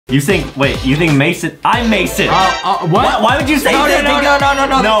You think Mason? I'm Mason. What? Why would you say that?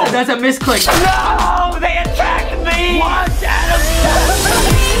 No. That's a misclick. No, they attacked me. What?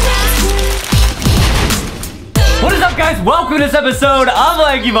 What is up, guys? Welcome to this episode of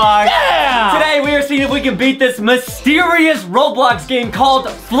LankyBox. Yeah! Today, we are seeing if we can beat this mysterious Roblox game called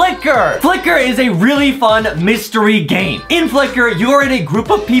Flicker. Flicker is a really fun mystery game. In Flicker, you are in a group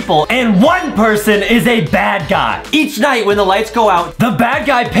of people, and one person is a bad guy. Each night, when the lights go out, the bad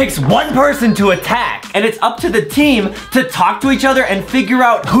guy picks one person to attack, and it's up to the team to talk to each other and figure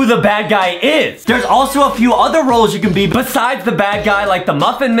out who the bad guy is. There's also a few other roles you can be besides the bad guy, like the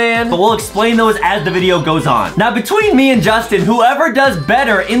Muffin Man, but we'll explain those as the video goes on. Now, between me and Justin, whoever does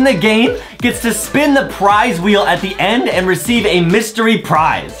better in the game gets to spin the prize wheel at the end and receive a mystery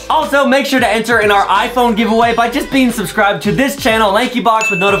prize. Also, make sure to enter in our iPhone giveaway by just being subscribed to this channel, LankyBox,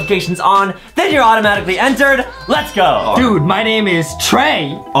 with notifications on. Then you're automatically entered. Let's go. Dude, my name is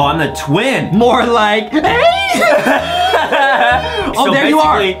Trey. Oh, I'm the twin. More like, hey! Oh, So there you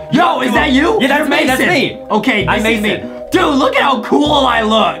are. basically, Yo, is that you? Yeah, that's You're me, Mason. that's me. Okay, I'm this is Mason. me. Dude, look at how cool I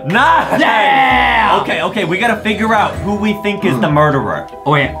look. Nice. Yeah. Okay, we gotta figure out who we think is the murderer.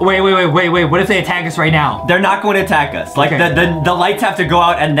 Oh, wait. What if they attack us right now? They're not going to attack us. Like, Okay. the lights have to go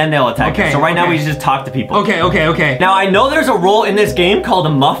out and then they'll attack us. So right now we just talk to people. Okay. Now, I know there's a role in this game called a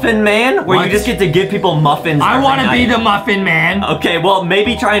Muffin Man, where you just get to give people muffins. I want to be night. the Muffin Man. Okay, well,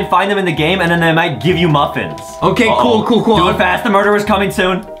 maybe try and find them in the game, and then they might give you muffins. Okay, cool. Do it fast. The murderer's coming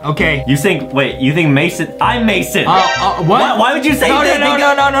soon. Okay. You think Mason? I'm Mason. What? Why would you say that?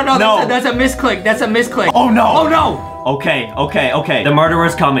 No. That's a misclick. Oh, no. Oh, no. Okay. The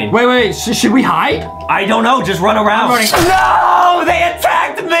murderer's coming. Wait. Should we hide? I don't know. Just run around. I'm running. No! They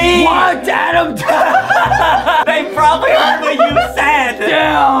attacked me! What? Adam? They probably heard what you said.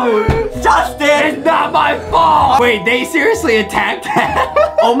 Dude! Justin! It's not my fault! Wait, they seriously attacked that?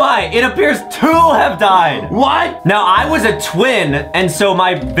 Oh my, it appears 2 have died. What? Now, I was a twin, and so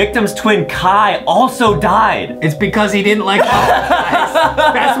my victim's twin, Kai, also died. It's because he didn't like guys.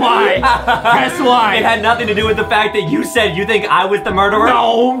 That's why. It had nothing to do with the fact that you said you think I was the murderer?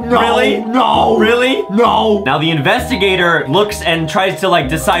 No. Really? No. Really? No. Now, the investigator looks and tries to, like,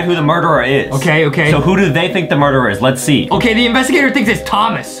 decide who the murderer is. Okay. So who do they think the murderer is? Let's see. Okay, the investigator thinks it's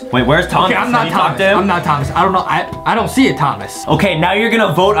Thomas. Wait, where's Thomas? Okay, I'm not Thomas. I'm not Thomas. I don't know. I don't see it, Thomas. Okay, now you're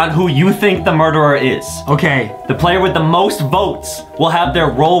gonna vote on who you think the murderer is. Okay. The player with the most votes will have their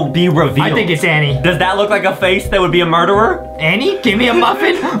role be revealed. I think it's Annie. Does that look like a face that would be a murderer? Annie, give me a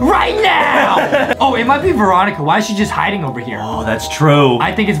muffin right now! Oh, it might be Veronica. Why is she just hiding over here? Oh, that's true.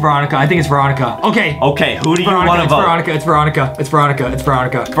 I think it's Veronica. Okay. Okay, who do you want to vote? It's Veronica.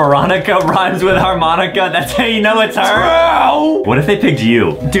 Veronica rhymes with harmonica. That's how you know it's her. True. What if they picked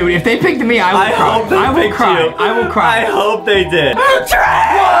you? Dude, if they picked me, I will cry. Hope they picked you. I will cry. I hope they did. What?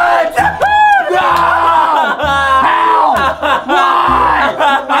 No! How?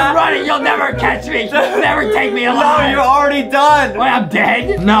 Why? I'm running. You'll never catch me. You'll never take me alive. No, you're already done. Wait, I'm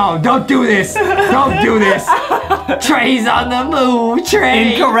dead? No, don't do this. Don't do this. Trey's on the move.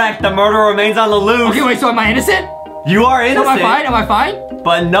 Trey. Incorrect. The murderer remains on the loose. Okay, wait, so am I innocent? You are innocent. Am I fine?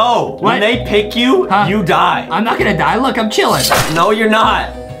 But no, when they pick you, you die. I'm not gonna die. Look, I'm chilling. No, you're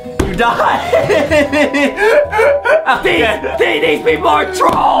not. You die. These people are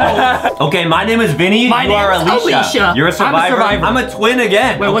trolls. Okay, my name is Vinny. You are Alicia. You're a survivor. I'm a twin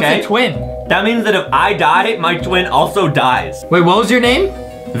again. Wait, what's a twin? That means that if I die, my twin also dies. Wait, what was your name?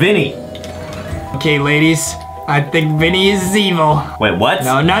 Vinny. Okay, ladies. I think Vinny is evil. Wait, what?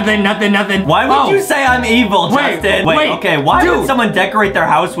 No, nothing. Why would you say I'm evil, Justin? Wait, okay, why would someone decorate their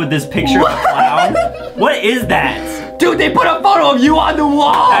house with this picture of a clown? What is that? Dude, they put a photo of you on the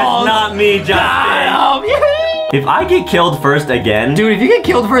wall. That's not me, Justin. If I get killed first again. Dude, if you get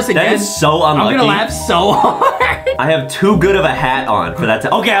killed first again. That is so unlucky. I'm gonna laugh so hard. I have too good of a hat on for that.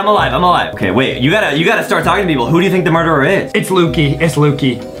 Okay, I'm alive. Okay, wait, you gotta start talking to people. Who do you think the murderer is? It's Lukey.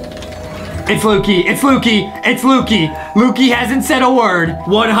 Lukey hasn't said a word.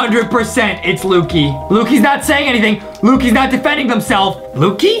 100% it's Lukey. Lukey's not saying anything. Lukey's not defending himself.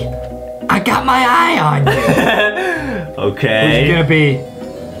 Lukey? I got my eye on you. Okay. Who's it gonna be?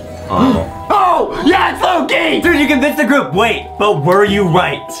 Oh, yeah, it's Lukey! Dude, you convinced the group. Wait, but were you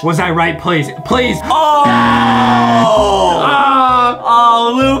right? Was I right? Please. Oh!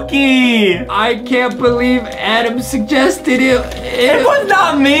 Oh, Lukey! I can't believe Adam suggested it. It was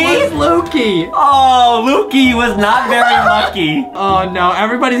not me! It was Lukey. Oh, Lukey was not very lucky. Oh, no.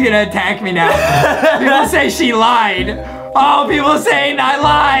 Everybody's gonna attack me now. People say she lied. Oh, people saying I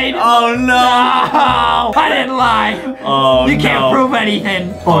lied. Oh no. No, I didn't lie. Oh You can't prove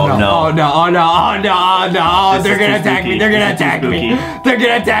anything. Oh, no. Oh no. Oh no. Oh no. Oh no. This They're is gonna too attack me. spooky. They're gonna This is too attack me. spooky. They're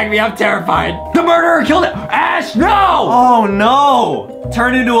gonna attack me. I'm terrified. The murderer killed it. Ash, no. Oh no.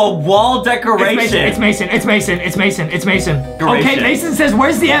 Turn into a wall decoration. It's Mason. It's Mason. It's Mason. It's Mason. Okay, Decoration. Mason says,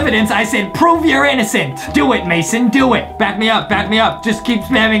 where's the evidence? I said, prove you're innocent. Do it, Mason. Do it. Back me up. Back me up. Just keep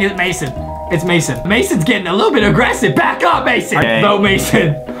spamming it, Mason. It's Mason. Mason's getting a little bit aggressive. Back up, Mason. Okay. Vote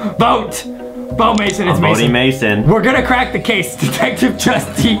Mason. Vote. Vote Mason. It's I'm voting Mason. Mason. We're gonna crack the case. Detective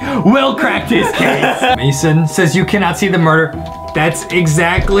Justy will crack this case. Mason says you cannot see the murder. That's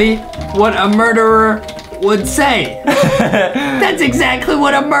exactly what a murderer would say. That's exactly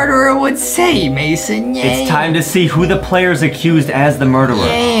what a murderer would say, Mason. Yeah. It's time to see who the player's accused as the murderer.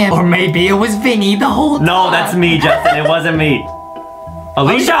 Yeah. Or maybe it was Vinny the whole time. No, that's me, Justin. It wasn't me.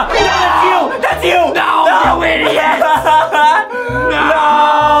 Alicia! No! That's you! That's you! No, you idiots!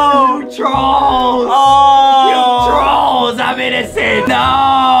 No! Trolls! Oh! You trolls! I'm innocent!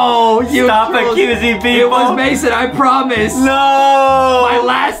 No! You Stop trolls. accusing people! It was Mason, I promise! No!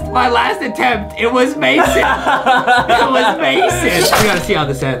 My last attempt, it was Mason! It was Mason! We gotta see how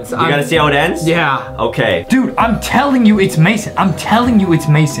this ends. We gotta see how it ends? Yeah. Okay. Dude, I'm telling you it's Mason. I'm telling you it's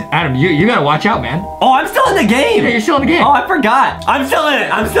Mason. Adam, you gotta watch out, man. Oh, I'm still in the game! Yeah, you're still in the game. Oh, I forgot. I'm still in it.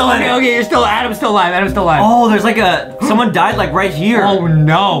 I'm still in it. Okay, Adam's still alive. Adam's still alive. Oh, there's like someone died like right here. Oh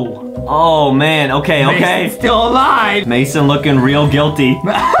no. Oh man, okay, okay. Mason's still alive. Mason looking real guilty.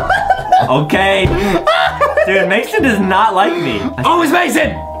 Okay. Dude, Mason does not like me. Oh, it's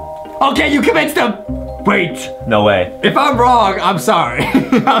Mason. Okay, you convinced him. Wait. No way. If I'm wrong, I'm sorry.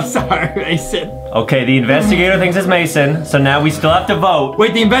 I'm sorry, Mason. Okay, the investigator thinks it's Mason, so now we still have to vote.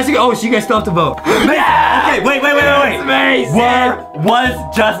 Wait, the investigator. Oh, so you guys still have to vote. Okay, wait. It's Mason. Was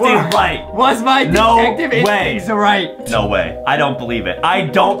Justin right? Was my No detective way. instincts right? No way. I don't believe it. I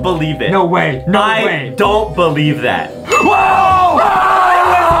don't believe it. No way. No I way. don't believe that. Whoa! It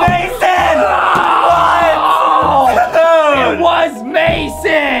was Mason! What? It was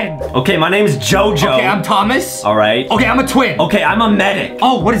Mason! Okay, my name's Jojo. Okay, I'm Thomas. All right. Okay, I'm a twin. Okay, I'm a medic.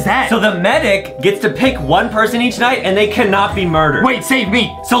 Oh, what is that? So the medic gets to pick one person each night and they cannot be murdered. Wait, save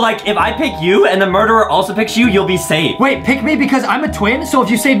me. So like if I pick you and the murderer also picks you, you'll be saved. Wait, pick me because I'm a twin, so if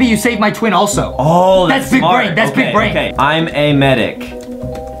you save me, you save my twin also. Oh, That's big smart. brain, that's Okay, big brain. Okay, I'm a medic.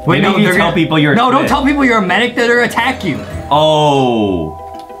 Wait, Maybe you tell people you're a No, twin. don't tell people you're a medic that are attack you. Oh.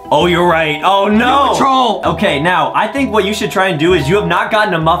 Oh, you're right. Oh, no. You're a troll. Okay, now, I think what you should try and do is you have not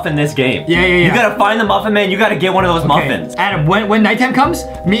gotten a muffin this game. Yeah. You gotta find the muffin man. You gotta get one of those Okay. muffins. Adam, when nighttime comes,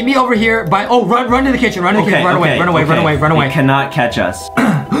 meet me over here by, run to the kitchen, run to the kitchen, run away. They cannot catch us.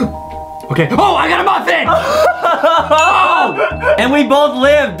 Okay. Oh, I got a muffin! Oh! And we both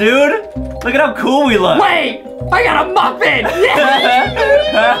live, dude. Look at how cool we look. Wait! I got a muffin!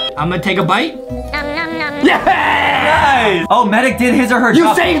 Yeah! I'm gonna take a bite. Yeah! Nice. Oh, medic did his or her You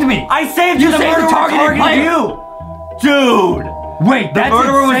job. saved me! I saved you. You The saved the murderer targeted player. you. Dude. Wait, The that's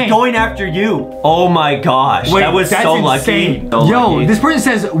murderer insane. was going after you. Oh my gosh. Wait, that was that's so insane. lucky. So Yo, lucky. this person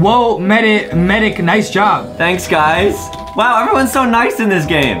says, whoa, medic, nice job. Thanks, guys. Wow, everyone's so nice in this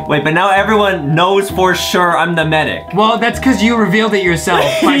game. Wait, but now everyone knows for sure I'm the medic. Well, that's because you revealed it yourself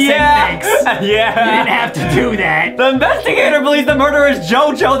by saying thanks. You Yeah. didn't have to do that. The investigator believes the murderer is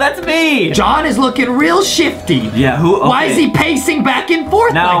Jojo. That's me. John is looking real shifty. Yeah, who? Okay. Why is he pacing back and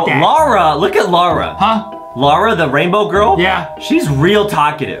forth Now, like that? Laura, look at Laura. Huh? Laura, the rainbow girl? Yeah. She's real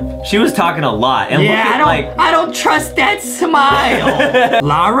talkative. She was talking a lot. And Yeah, look at, I don't trust that smile.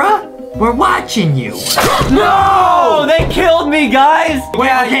 Lara, we're watching you. No! They killed me, guys! Wait,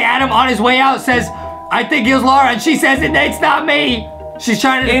 okay, Adam on his way out says, I think it was Laura, and she says it's not me. She's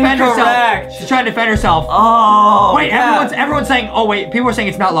trying to defend Incorrect. herself. She's trying to defend herself. Oh, Wait, yeah. everyone's saying, oh wait, people are saying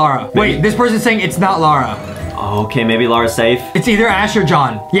it's not Laura. Wait, this person's saying it's not Laura. Okay, maybe Laura's safe. It's either Ash or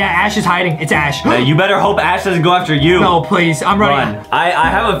John. Yeah, Ash is hiding. It's Ash. Now, you better hope Ash doesn't go after you. No, please, I'm running. Run. I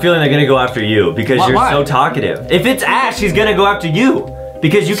have a feeling they're gonna go after you because you're Why? so talkative. If it's Ash, he's gonna go after you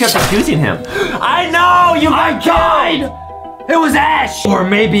because you kept accusing him. I know, you got died! It was Ash! Or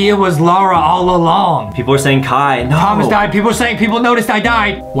maybe it was Laura all along. People are saying Kai. No. Thomas died. People are saying, people noticed I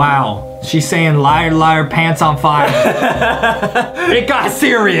died. Wow. She's saying liar, liar, pants on fire. It got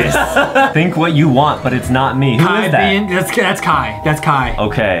serious. Think what you want, but it's not me. Who Kai is that? being, that's Kai. That's Kai.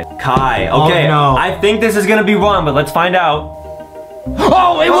 Okay, Kai. Oh, Okay, no. I think this is gonna be wrong, but let's find out.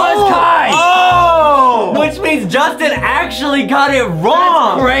 Oh, it was Kai! Oh! Which means Justin actually got it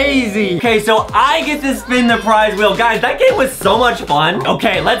wrong. That's crazy. Okay, so I get to spin the prize wheel. Guys, that game was so much fun.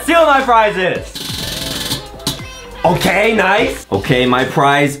 Okay, let's see what my prize is. Okay, nice. Okay, my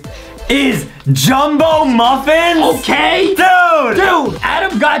prize is jumbo muffins? Okay. Dude,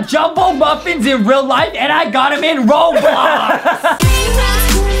 Adam got jumbo muffins in real life and I got him in Roblox.